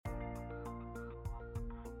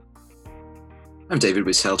I'm David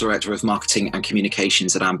Wisell, Director of Marketing and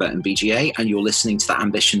Communications at Amber and BGA, and you're listening to the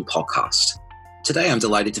Ambition podcast. Today, I'm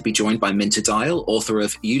delighted to be joined by Minter Dial, author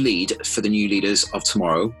of You Lead for the New Leaders of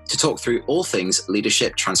Tomorrow, to talk through all things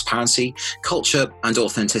leadership, transparency, culture, and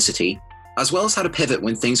authenticity, as well as how to pivot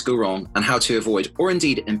when things go wrong and how to avoid or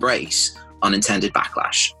indeed embrace unintended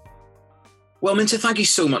backlash. Well, Minter, thank you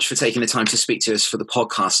so much for taking the time to speak to us for the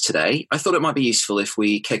podcast today. I thought it might be useful if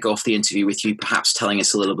we kick off the interview with you perhaps telling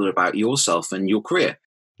us a little bit about yourself and your career.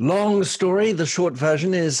 Long story. The short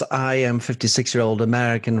version is I am a 56-year-old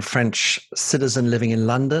American-French citizen living in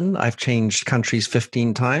London. I've changed countries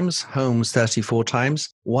 15 times, homes 34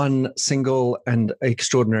 times, one single and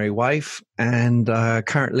extraordinary wife, and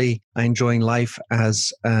currently I'm enjoying life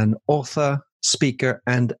as an author, speaker,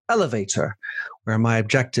 and elevator, where my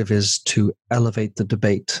objective is to elevate the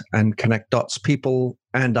debate and connect dots, people,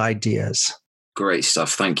 and ideas. Great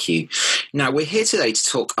stuff. Thank you. Now, we're here today to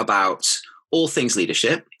talk about all things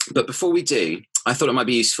leadership. But before we do, I thought it might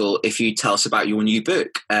be useful if you tell us about your new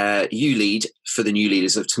book, You Lead for the New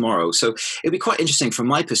Leaders of Tomorrow. So it'd be quite interesting from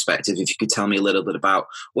my perspective if you could tell me a little bit about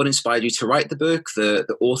what inspired you to write the book, the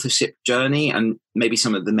authorship journey, and maybe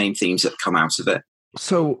some of the main themes that come out of it.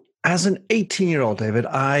 So as an 18-year-old, David,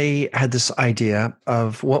 I had this idea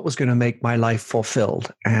of what was going to make my life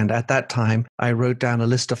fulfilled. And at that time, I wrote down a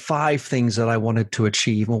list of 5 things that I wanted to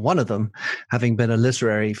achieve. Well, one of them, having been a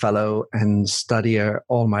literary fellow and studier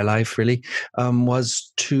all my life, really,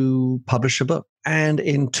 was to publish a book. And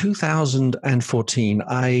in 2014,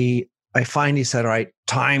 I finally said, all right,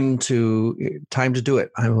 time to do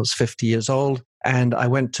it. I was 50 years old. And I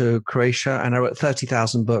went to Croatia and I wrote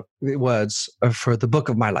 30,000 words for the book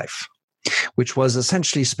of my life, which was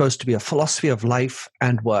essentially supposed to be a philosophy of life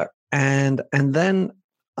and work. And then,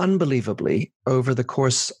 unbelievably, over the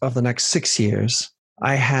course of the next 6 years,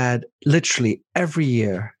 I had literally every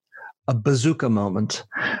year a bazooka moment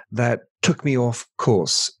that took me off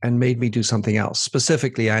course and made me do something else.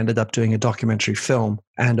 Specifically, I ended up doing a documentary film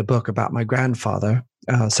and a book about my grandfather,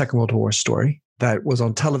 Second World War story, that was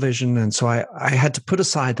on television. And so I had to put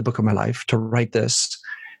aside the book of my life to write this,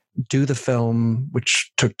 do the film,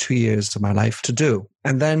 which took 2 years of my life to do.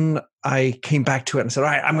 And then I came back to it and said, all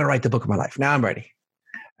right, I'm going to write the book of my life. Now I'm ready.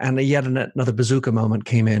 And yet another bazooka moment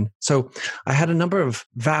came in. So I had a number of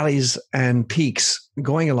valleys and peaks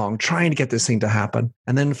going along, trying to get this thing to happen.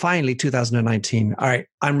 And then finally, 2019, all right,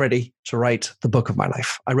 I'm ready to write the book of my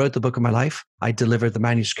life. I wrote the book of my life. I delivered the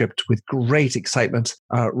manuscript with great excitement,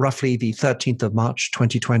 roughly the 13th of March,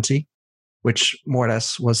 2020, which more or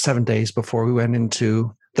less was 7 days before we went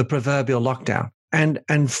into the proverbial lockdown. And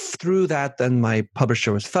through that, then my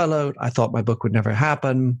publisher was furloughed. I thought my book would never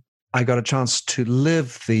happen. I got a chance to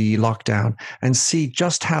live the lockdown and see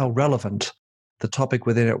just how relevant the topic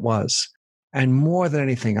within it was. And more than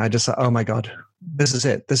anything, I just thought, oh my God, this is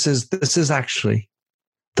it. This is actually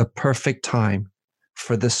the perfect time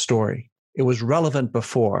for this story. It was relevant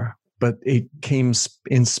before, but it came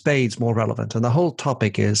in spades more relevant. And the whole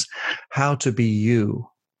topic is how to be you,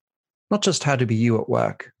 not just how to be you at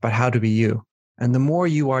work, but how to be you. And the more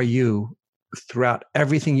you are you throughout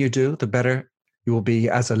everything you do, the better you will be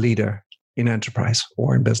as a leader in enterprise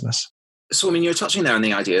or in business. So, I mean, you're touching there on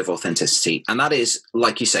the idea of authenticity. And that is,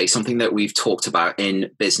 like you say, something that we've talked about in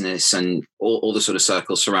business and all the sort of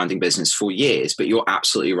circles surrounding business for years. But you're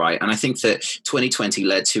absolutely right. And I think that 2020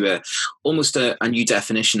 led to almost a new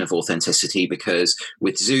definition of authenticity, because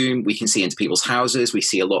with Zoom, we can see into people's houses. We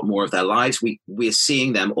see a lot more of their lives. We're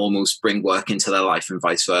seeing them almost bring work into their life and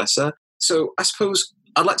vice versa. So I suppose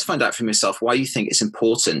I'd like to find out from yourself why you think it's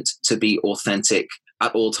important to be authentic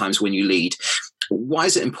at all times when you lead. Why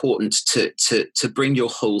is it important to bring your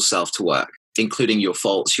whole self to work, including your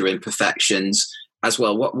faults, your imperfections as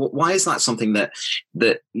well? Why is that something that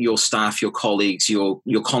your staff, your colleagues, your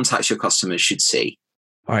contacts, your customers should see?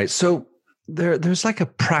 All right. So there's like a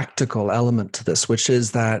practical element to this, which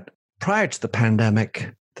is that prior to the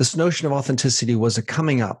pandemic, this notion of authenticity was a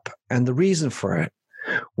coming up. And the reason for it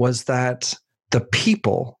was that the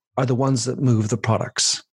people are the ones that move the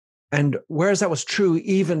products. And whereas that was true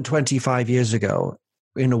even 25 years ago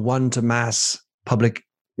in a one-to-mass public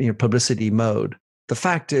publicity mode, the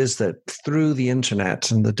fact is that through the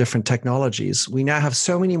internet and the different technologies, we now have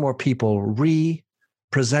so many more people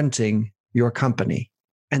representing your company.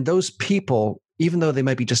 And those people, even though they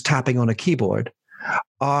might be just tapping on a keyboard,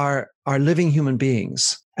 are living human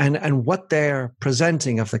beings. And what they're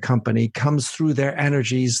presenting of the company comes through their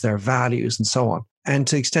energies, their values, and so on. And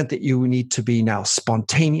to the extent that you need to be now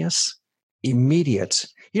spontaneous, immediate,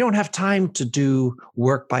 you don't have time to do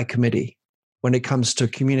work by committee when it comes to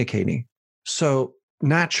communicating. So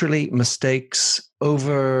naturally, mistakes,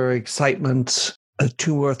 overexcitement,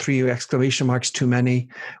 two or three exclamation marks too many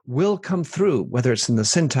will come through, whether it's in the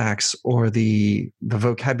syntax or the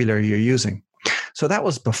vocabulary you're using. So that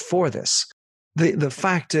was before this. The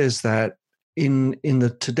fact is that in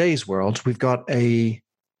the today's world, we've got a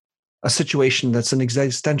situation that's an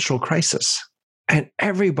existential crisis, and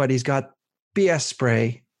everybody's got BS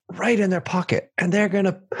spray right in their pocket, and they're going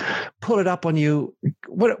to pull it up on you.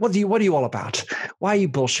 What are you all about? Why are you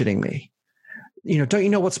bullshitting me? Don't you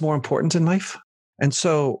know what's more important in life? And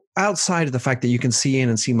so outside of the fact that you can see in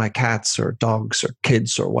and see my cats or dogs or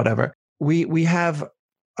kids or whatever, we have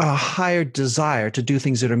a higher desire to do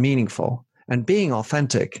things that are meaningful. And being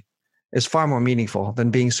authentic is far more meaningful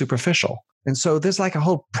than being superficial. And so there's like a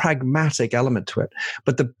whole pragmatic element to it.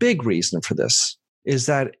 But the big reason for this is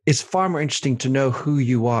that it's far more interesting to know who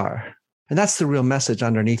you are. And that's the real message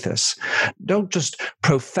underneath this. Don't just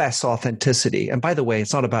profess authenticity. And by the way,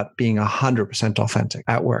 it's not about being 100% authentic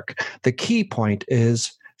at work. The key point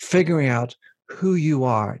is figuring out who you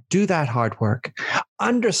are. Do that hard work.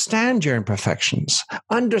 Understand your imperfections.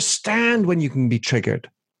 Understand when you can be triggered.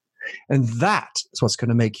 And that is what's going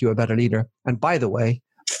to make you a better leader. And by the way,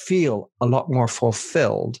 feel a lot more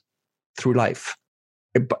fulfilled through life.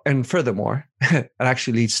 And furthermore, it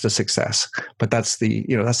actually leads to success. But that's the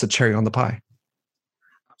cherry on the pie.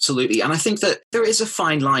 Absolutely. And I think that there is a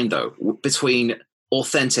fine line, though, between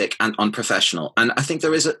authentic and unprofessional. And I think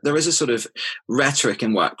there is a sort of rhetoric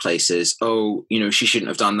in workplaces. Oh, she shouldn't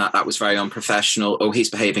have done that. That was very unprofessional. Oh, he's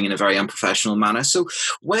behaving in a very unprofessional manner. So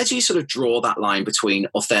where do you sort of draw that line between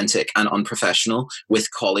authentic and unprofessional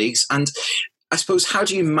with colleagues? And I suppose, how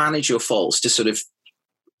do you manage your faults to sort of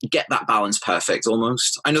get that balance perfect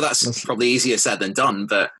almost? I know that's probably easier said than done,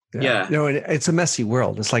 but yeah. It's a messy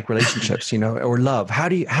world. It's like relationships, or love. How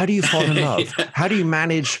do you fall in love? Yeah. How do you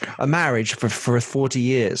manage a marriage for 40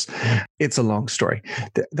 years? It's a long story.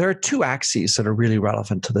 There are two axes that are really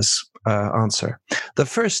relevant to this answer. The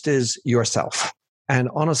first is yourself. And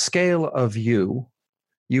on a scale of you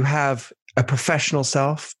have a professional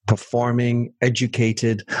self, performing,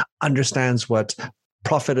 educated, understands what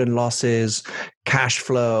profit and loss is, cash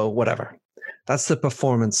flow, whatever. That's the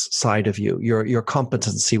performance side of you, your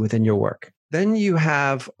competency within your work. Then you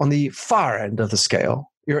have, on the far end of the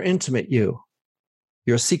scale, your intimate you,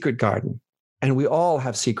 your secret garden. And we all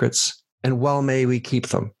have secrets, and well may we keep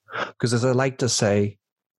them. Because as I like to say,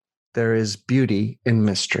 there is beauty in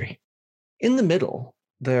mystery. In the middle,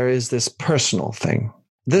 there is this personal thing.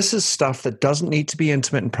 This is stuff that doesn't need to be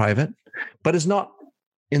intimate and private, but is not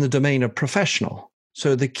in the domain of professional.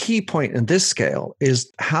 So the key point in this scale is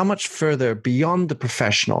how much further beyond the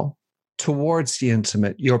professional towards the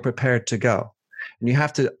intimate you're prepared to go. And you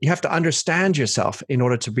have to understand yourself in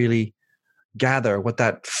order to really gather what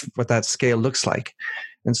that scale looks like.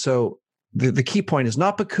 And so the key point is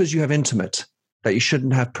not because you have intimate that you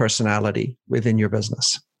shouldn't have personality within your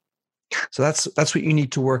business. So that's what you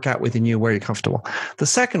need to work out within you, where you're comfortable. The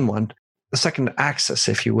second axis,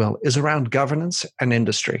 if you will, is around governance and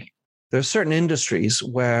industry. There are certain industries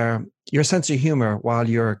where your sense of humor while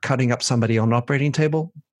you're cutting up somebody on an operating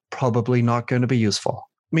table, probably not going to be useful.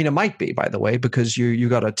 I mean, it might be, by the way, because you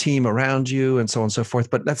got a team around you and so on and so forth.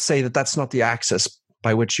 But let's say that that's not the axis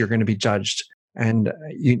by which you're going to be judged. And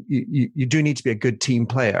you do need to be a good team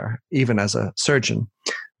player, even as a surgeon.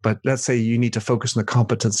 But let's say you need to focus on the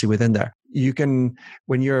competency within there. You can,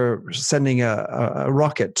 when you're sending a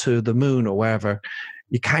rocket to the moon or wherever,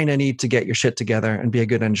 you kind of need to get your shit together and be a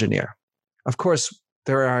good engineer. Of course,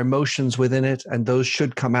 there are emotions within it, and those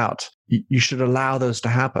should come out. You should allow those to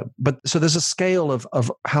happen. But so there's a scale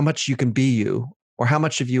of how much you can be you, or how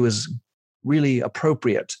much of you is really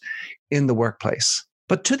appropriate in the workplace.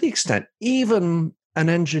 But to the extent, even an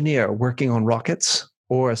engineer working on rockets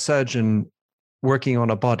or a surgeon working on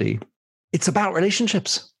a body, it's about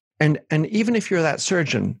relationships. And even if you're that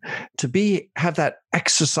surgeon, to have that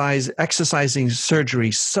exercising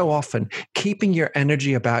surgery so often, keeping your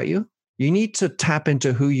energy about you, you need to tap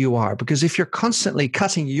into who you are. Because if you're constantly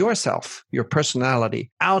cutting yourself, your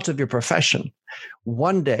personality, out of your profession,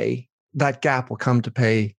 one day that gap will come to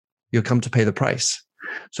pay. You'll come to pay the price.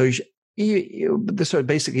 So so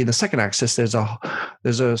basically, in the second axis, there's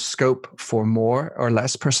a scope for more or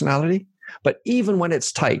less personality. But even when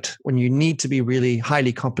it's tight, when you need to be really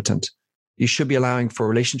highly competent, you should be allowing for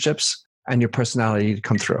relationships and your personality to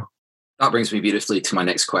come through. That brings me beautifully to my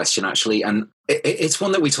next question, actually. And it's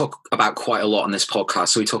one that we talk about quite a lot on this podcast.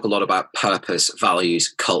 So we talk a lot about purpose,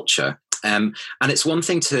 values, culture. And it's one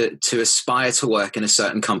thing to aspire to work in a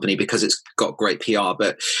certain company because it's got great PR,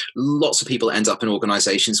 but lots of people end up in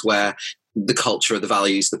organizations where the culture, the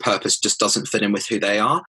values, the purpose just doesn't fit in with who they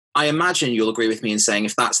are. I imagine you'll agree with me in saying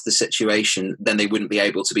if that's the situation, then they wouldn't be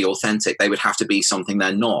able to be authentic. They would have to be something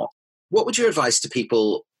they're not. What would you advise to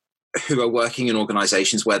people who are working in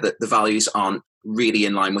organizations where the values aren't really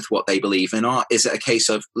in line with what they believe in? Is it a case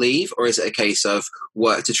of leave, or is it a case of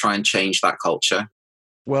work to try and change that culture?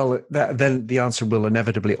 Well, then the answer will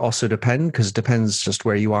inevitably also depend, because it depends just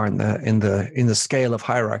where you are in the scale of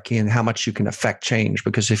hierarchy and how much you can affect change.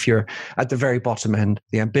 Because if you're at the very bottom end,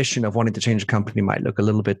 the ambition of wanting to change a company might look a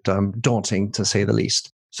little bit daunting, to say the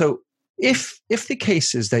least. So if the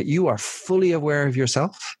case is that you are fully aware of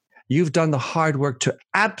yourself, you've done the hard work to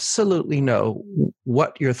absolutely know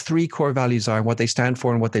what your 3 core values are and what they stand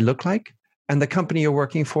for and what they look like, and the company you're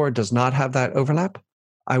working for does not have that overlap,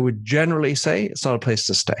 I would generally say it's not a place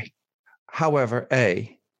to stay. However,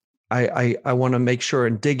 I want to make sure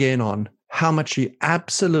and dig in on how much you're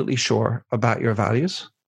absolutely sure about your values.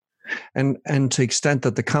 And to the extent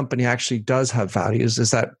that the company actually does have values,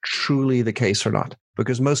 is that truly the case or not?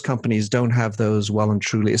 Because most companies don't have those well and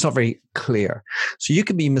truly. It's not very clear. So you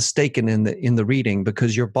can be mistaken in the reading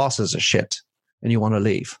because your boss is a shit and you want to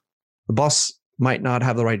leave. The boss might not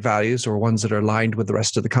have the right values or ones that are aligned with the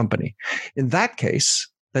rest of the company. In that case,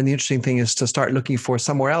 then the interesting thing is to start looking for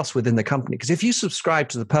somewhere else within the company. Because if you subscribe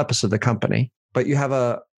to the purpose of the company, but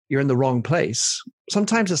you're in the wrong place,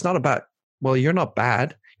 sometimes it's not about, well, you're not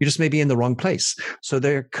bad. You just may be in the wrong place. So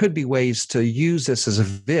there could be ways to use this as a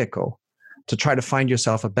vehicle to try to find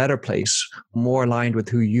yourself a better place, more aligned with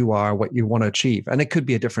who you are, what you want to achieve. And it could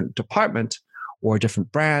be a different department or a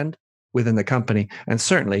different brand within the company. And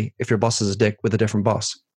certainly, if your boss is a dick, with a different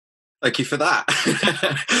boss. Thank you for that.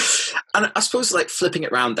 And I suppose, like, flipping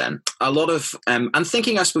it around then, a lot of, and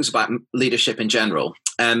thinking, I suppose, about leadership in general,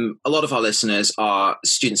 a lot of our listeners are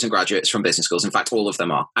students and graduates from business schools. In fact, all of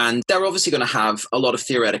them are. And they're obviously going to have a lot of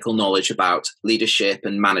theoretical knowledge about leadership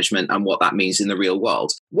and management and what that means in the real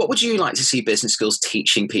world. What would you like to see business schools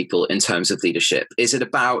teaching people in terms of leadership? Is it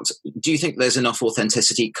about, do you think there's enough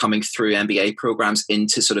authenticity coming through MBA programs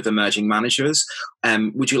into sort of emerging managers?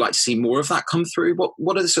 Would you like to see more of that come through?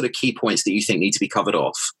 What are the sort of key points that you think need to be covered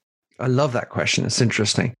off? I love that question. It's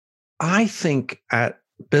interesting. I think at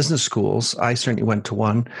business schools, I certainly went to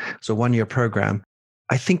one, so 1-year program.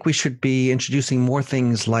 I think we should be introducing more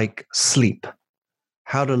things like sleep,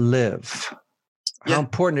 how to live, how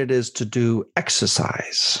important it is to do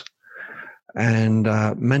exercise, and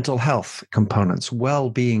mental health components,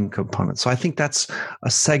 well-being components. So I think that's a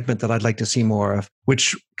segment that I'd like to see more of,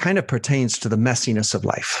 which kind of pertains to the messiness of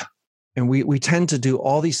life. And we tend to do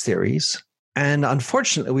all these theories. And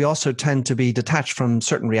unfortunately, we also tend to be detached from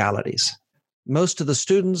certain realities. Most of the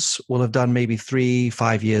students will have done maybe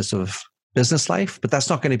 3-5 years of business life, but that's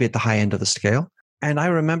not going to be at the high end of the scale. And I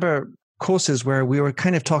remember courses where we were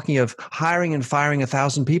kind of talking of hiring and firing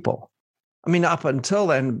 1,000 people. I mean, up until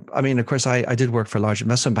then, I mean, of course, I did work for a large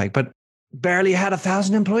investment bank, but barely had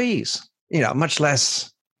 1,000 employees, much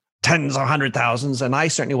less tens or hundred thousands. And I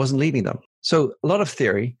certainly wasn't leading them. So a lot of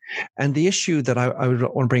theory. And the issue that I would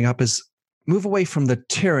want to bring up is move away from the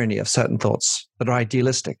tyranny of certain thoughts that are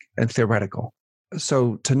idealistic and theoretical.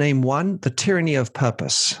 So to name one, the tyranny of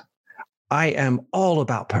purpose. I am all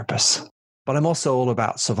about purpose, but I'm also all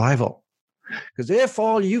about survival. Because if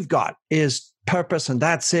all you've got is purpose and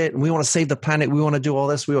that's it, and we want to save the planet, we want to do all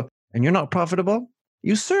this, and you're not profitable,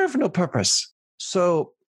 you serve no purpose.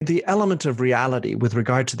 So the element of reality with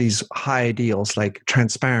regard to these high ideals like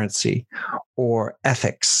transparency or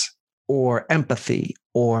ethics or empathy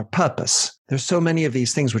or purpose, there's so many of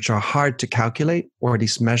these things which are hard to calculate or at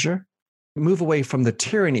least measure. Move away from the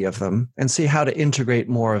tyranny of them and see how to integrate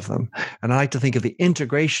more of them. And I like to think of the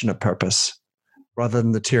integration of purpose rather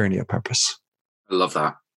than the tyranny of purpose. I love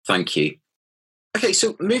that. Thank you. Okay,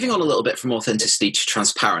 so moving on a little bit from authenticity to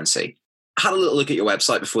transparency. I had a little look at your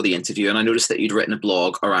website before the interview, and I noticed that you'd written a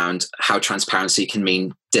blog around how transparency can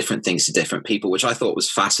mean different things to different people, which I thought was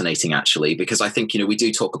fascinating, actually, because I think, we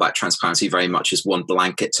do talk about transparency very much as one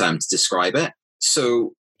blanket term to describe it.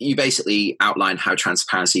 So you basically outline how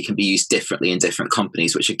transparency can be used differently in different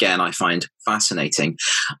companies, which again, I find fascinating.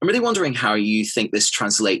 I'm really wondering how you think this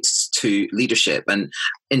translates to leadership, and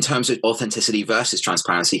in terms of authenticity versus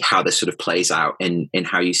transparency, how this sort of plays out in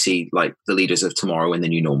how you see like the leaders of tomorrow in the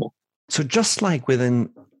new normal. So just like within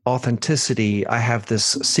authenticity, I have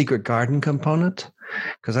this secret garden component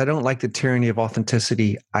because I don't like the tyranny of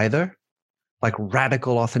authenticity either, like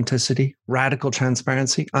radical authenticity, radical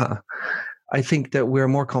transparency. I think that we're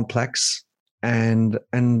more complex and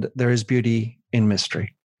there is beauty in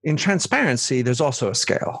mystery. In transparency, there's also a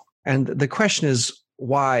scale. And the question is,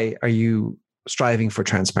 why are you striving for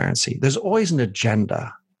transparency? There's always an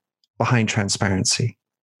agenda behind transparency.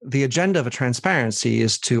 the agenda of a transparency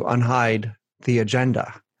is to unhide the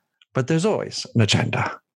agenda, but there's always an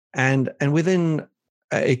agenda. And within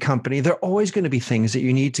a company, there are always going to be things that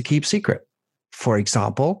you need to keep secret. For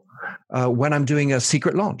example, when I'm doing a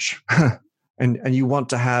secret launch and you want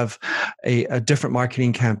to have a different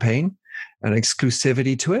marketing campaign, an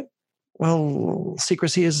exclusivity to it, well,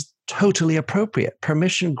 secrecy is totally appropriate,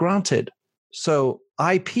 permission granted. So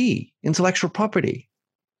IP, intellectual property,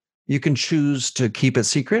 you can choose to keep it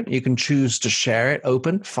secret. You can choose to share it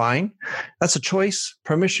open. Fine. That's a choice.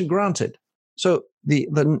 Permission granted. So the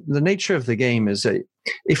nature of the game is that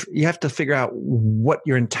if you have to figure out what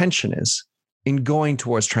your intention is in going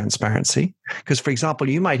towards transparency, because, for example,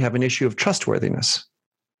 you might have an issue of trustworthiness.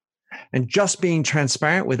 And just being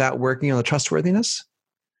transparent without working on the trustworthiness,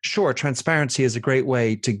 sure, transparency is a great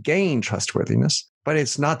way to gain trustworthiness, but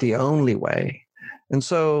it's not the only way. And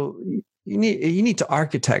so you need to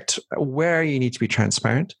architect where you need to be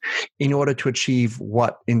transparent in order to achieve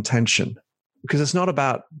what intention. Because it's not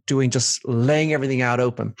about just laying everything out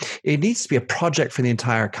open. It needs to be a project for the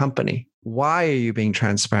entire company. Why are you being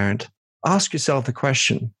transparent? Ask yourself the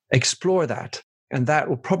question, explore that. And that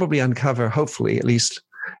will probably uncover, hopefully, at least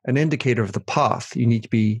an indicator of the path you need to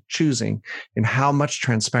be choosing in how much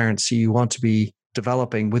transparency you want to be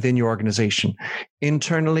developing within your organization,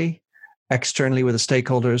 internally, externally with the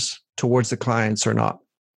stakeholders, towards the clients or not.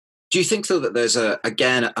 Do you think, though, that there's a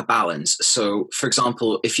balance? So, for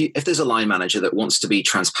example, if there's a line manager that wants to be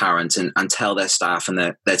transparent and tell their staff and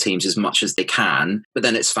their teams as much as they can, but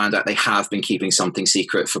then it's found out they have been keeping something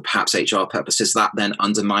secret for perhaps HR purposes, that then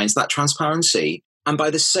undermines that transparency. And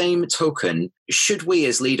by the same token, should we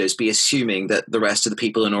as leaders be assuming that the rest of the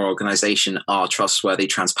people in our organization are trustworthy,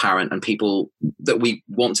 transparent, and people that we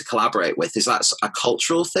want to collaborate with? Is that a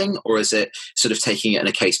cultural thing, or is it sort of taking it in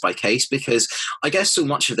a case by case? Because I guess so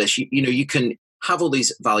much of this, you can have all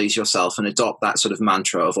these values yourself and adopt that sort of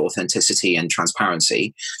mantra of authenticity and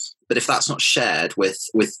transparency. But if that's not shared with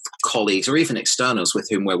colleagues or even externals with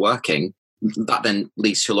whom we're working, that then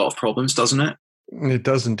leads to a lot of problems, doesn't it? It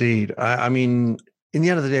does indeed. I mean, in the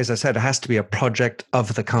end of the day, as I said, it has to be a project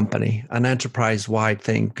of the company, an enterprise-wide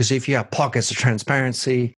thing. Because if you have pockets of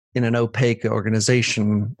transparency in an opaque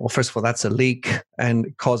organization, well, first of all, that's a leak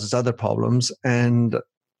and causes other problems. And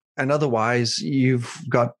otherwise, you've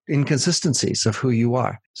got inconsistencies of who you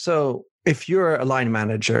are. So if you're a line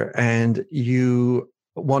manager and you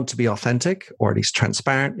want to be authentic, or at least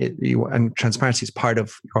transparent, and transparency is part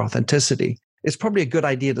of your authenticity, it's probably a good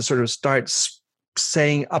idea to sort of start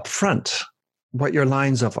saying upfront what your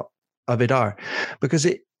lines of it are, because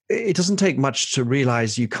it doesn't take much to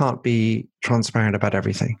realize you can't be transparent about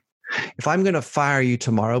everything. If I'm going to fire you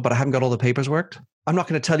tomorrow, but I haven't got all the papers worked, I'm not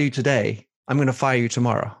going to tell you today, I'm going to fire you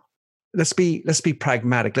tomorrow. Let's be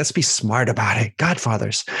pragmatic. Let's be smart about it.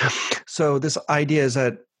 Godfathers. So this idea is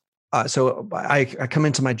that, so I come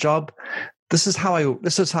into my job. This is how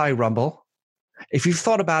I rumble. If you've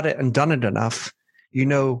thought about it and done it enough, you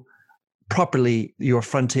know properly your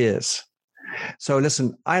frontiers. So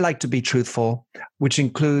listen, I like to be truthful, which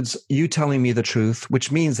includes you telling me the truth,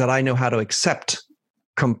 which means that I know how to accept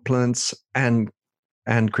complaints and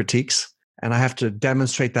critiques, and I have to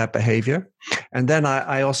demonstrate that behavior. And then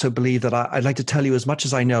I also believe that I'd like to tell you as much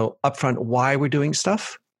as I know upfront why we're doing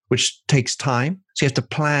stuff, which takes time. So you have to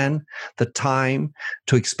plan the time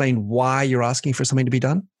to explain why you're asking for something to be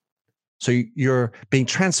done. So you're being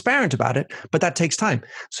transparent about it, but that takes time.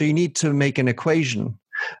 So you need to make an equation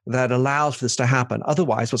that allows for this to happen.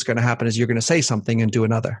 Otherwise, what's going to happen is you're going to say something and do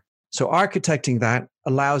another. So architecting that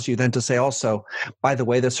allows you then to say also, by the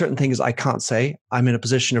way, there's certain things I can't say. I'm in a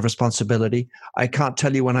position of responsibility. I can't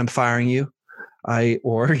tell you when I'm firing you,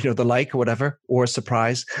 or the like or whatever, or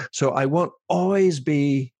surprise. So I won't always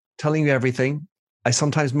be telling you everything. I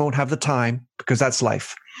sometimes won't have the time because that's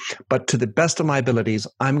life. But to the best of my abilities,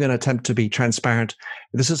 I'm going to attempt to be transparent.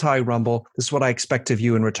 This is how I rumble. This is what I expect of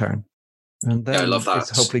you in return. And then I love that.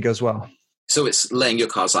 It hopefully goes well. So it's laying your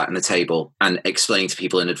cards out on the table and explaining to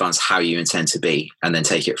people in advance how you intend to be, and then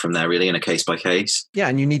take it from there, really, in a case by case. Yeah,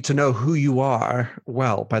 and you need to know who you are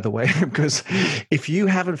well, by the way, because if you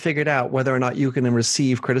haven't figured out whether or not you can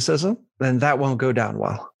receive criticism, then that won't go down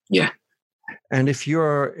well. Yeah. And if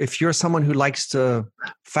you're someone who likes to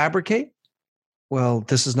fabricate, well,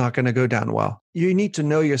 this is not going to go down well. You need to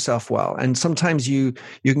know yourself well. And sometimes you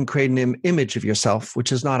can create an image of yourself,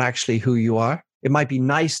 which is not actually who you are. It might be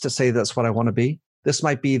nice to say that's what I want to be. This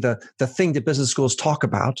might be the thing that business schools talk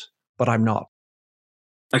about, but I'm not.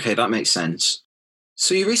 Okay, that makes sense.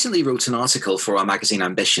 So you recently wrote an article for our magazine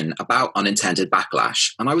Ambition about unintended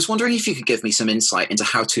backlash. And I was wondering if you could give me some insight into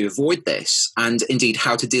how to avoid this, and indeed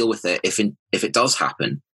how to deal with it if it does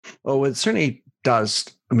happen. Oh, it certainly does.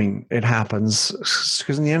 I mean, it happens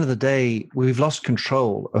because in the end of the day, we've lost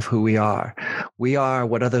control of who we are. We are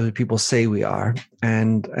what other people say we are.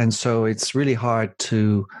 And so it's really hard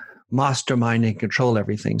to mastermind and control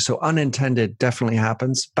everything. So unintended definitely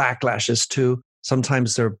happens. Backlashes too.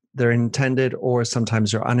 Sometimes they're intended or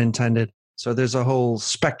sometimes they're unintended. So there's a whole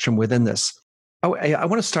spectrum within this. Oh, I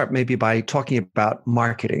want to start maybe by talking about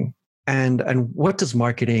marketing. And what does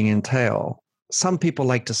marketing entail? Some people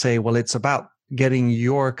like to say, well, it's about getting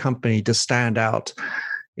your company to stand out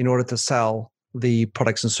in order to sell the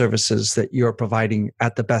products and services that you're providing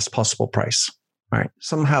at the best possible price. Right?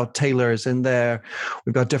 Somehow Taylor is in there.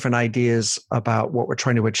 We've got different ideas about what we're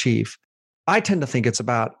trying to achieve. I tend to think it's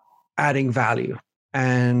about adding value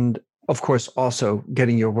and, of course, also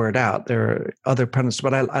getting your word out. There are other premise,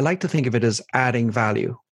 but I like to think of it as adding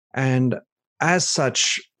value. And as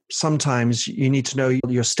such, sometimes you need to know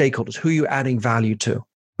your stakeholders, who you're adding value to.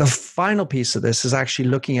 The final piece of this is actually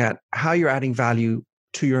looking at how you're adding value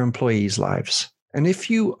to your employees' lives. And if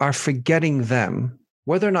you are forgetting them,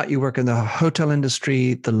 whether or not you work in the hotel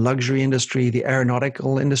industry, the luxury industry, the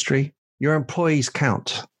aeronautical industry, your employees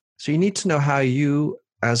count. So you need to know how you,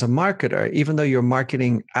 as a marketer, even though you're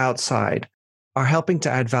marketing outside, are helping to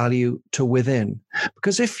add value to within.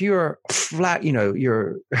 Because if you're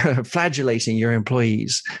you're flagellating your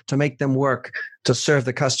employees to make them work to serve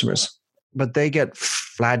the customers, but they get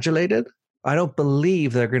flagellated, I don't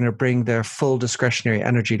believe they're going to bring their full discretionary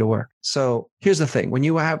energy to work. So here's the thing. When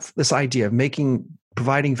you have this idea of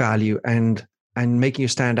providing value and making you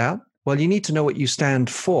stand out, well, you need to know what you stand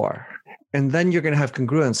for. And then you're going to have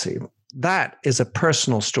congruency. That is a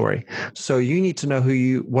personal story. So you need to know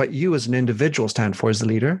what you as an individual stand for as a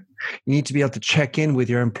leader. You need to be able to check in with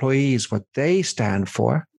your employees, what they stand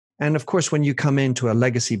for. And of course, when you come into a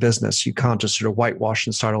legacy business, you can't just sort of whitewash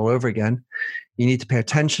and start all over again. You need to pay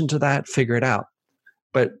attention to that, figure it out.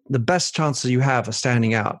 But the best chances you have of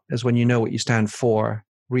standing out is when you know what you stand for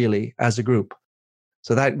really as a group.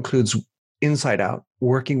 So that includes inside out,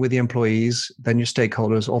 working with the employees, then your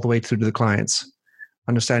stakeholders, all the way through to the clients.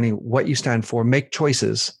 Understanding what you stand for, make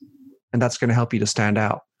choices, and that's going to help you to stand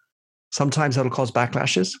out. Sometimes that'll cause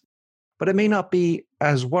backlashes, but it may not be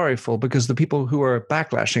as worryful because the people who are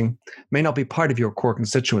backlashing may not be part of your core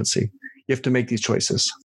constituency. You have to make these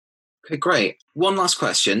choices. Okay, great. One last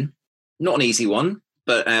question, not an easy one,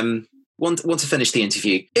 but want to finish the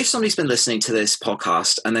interview. If somebody's been listening to this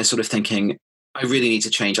podcast and they're sort of thinking, I really need to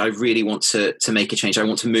change. I really want to make a change. I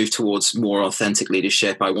want to move towards more authentic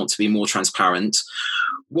leadership. I want to be more transparent.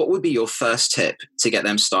 What would be your first tip to get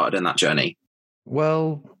them started in that journey?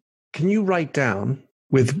 Well, can you write down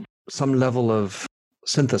with some level of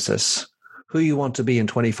synthesis who you want to be in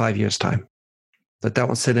 25 years' time? Let that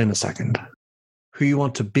one sit in a second. Who you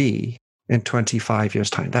want to be in 25 years'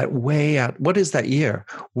 time. That way out. What is that year?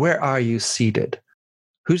 Where are you seated?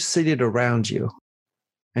 Who's seated around you?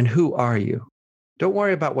 And who are you? Don't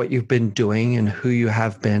worry about what you've been doing and who you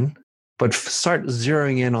have been, but start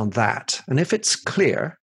zeroing in on that. And if it's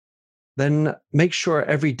clear, then make sure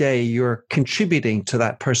every day you're contributing to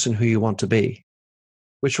that person who you want to be,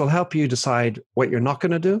 which will help you decide what you're not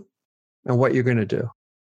going to do and what you're going to do.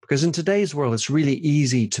 Because in today's world, it's really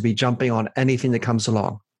easy to be jumping on anything that comes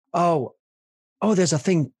along. Oh, there's a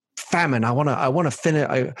thing, famine. I want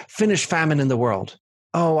to finish famine in the world.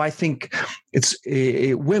 Oh, I think it's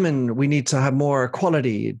women. We need to have more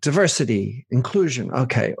equality, diversity, inclusion.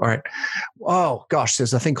 Okay, all right. Oh, gosh,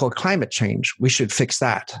 there's a thing called climate change. We should fix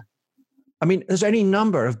that. I mean, there's any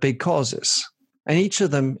number of big causes, and each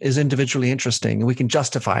of them is individually interesting, and we can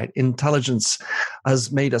justify it. Intelligence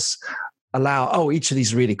has made us allow, each of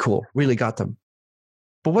these really cool, really got them.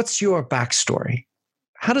 But what's your backstory?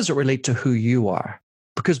 How does it relate to who you are?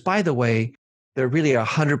 Because, by the way, there really are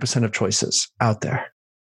 100% of choices out there.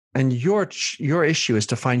 And your issue is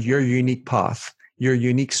to find your unique path, your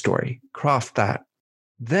unique story, craft that.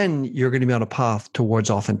 Then you're going to be on a path towards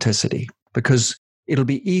authenticity because it'll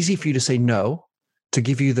be easy for you to say no, to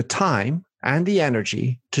give you the time and the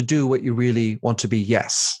energy to do what you really want to be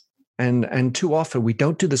yes. And too often we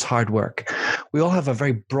don't do this hard work. We all have a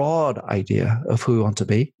very broad idea of who we want to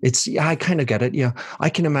be. I kind of get it. Yeah, I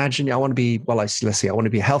can imagine I want to be, let's see, I want to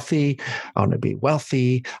be healthy. I want to be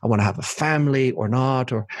wealthy. I want to have a family or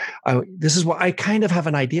not. This is what I kind of have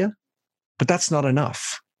an idea, but that's not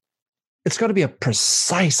enough. It's got to be a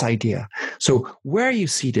precise idea. So where are you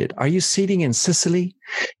seated? Are you sitting in Sicily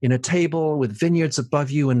in a table with vineyards above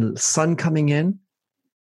you and sun coming in?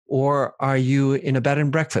 Or are you in a bed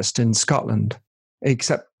and breakfast in Scotland?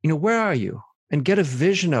 Except, where are you? And get a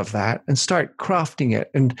vision of that and start crafting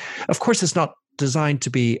it. And of course, it's not designed to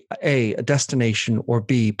be A, a destination, or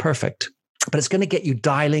B, perfect, but it's going to get you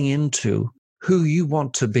dialing into who you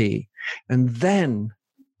want to be. And then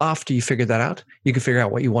after you figure that out, you can figure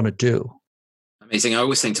out what you want to do. Amazing. I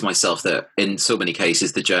always think to myself that in so many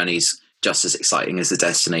cases, the journey's just as exciting as the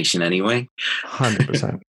destination anyway.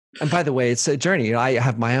 100%. And by the way, it's a journey. I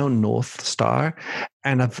have my own North Star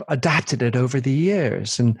and I've adapted it over the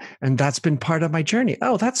years. And that's been part of my journey.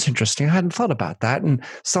 Oh, that's interesting. I hadn't thought about that. And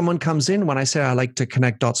someone comes in when I say I like to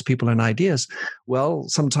connect dots, people, and ideas. Well,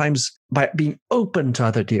 sometimes by being open to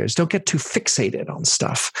other ideas, don't get too fixated on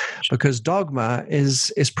stuff because dogma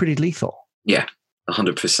is pretty lethal. Yeah,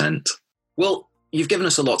 100%. Well, you've given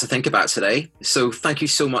us a lot to think about today. So thank you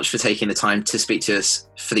so much for taking the time to speak to us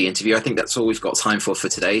for the interview. I think that's all we've got time for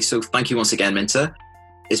today. So thank you once again, Minter.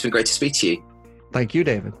 It's been great to speak to you. Thank you,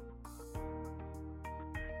 David.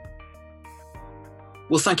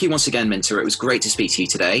 Well, thank you once again, Minter. It was great to speak to you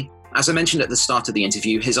today. As I mentioned at the start of the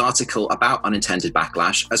interview, his article about unintended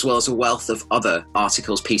backlash, as well as a wealth of other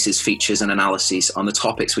articles, pieces, features, and analyses on the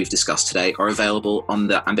topics we've discussed today are available on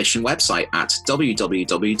the Ambition website at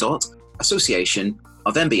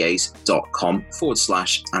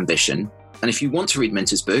www.associationofmbas.com/ambition. And if you want to read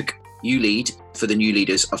Minter's book, You Lead for the New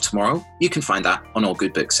Leaders of Tomorrow, you can find that on all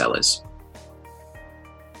good booksellers.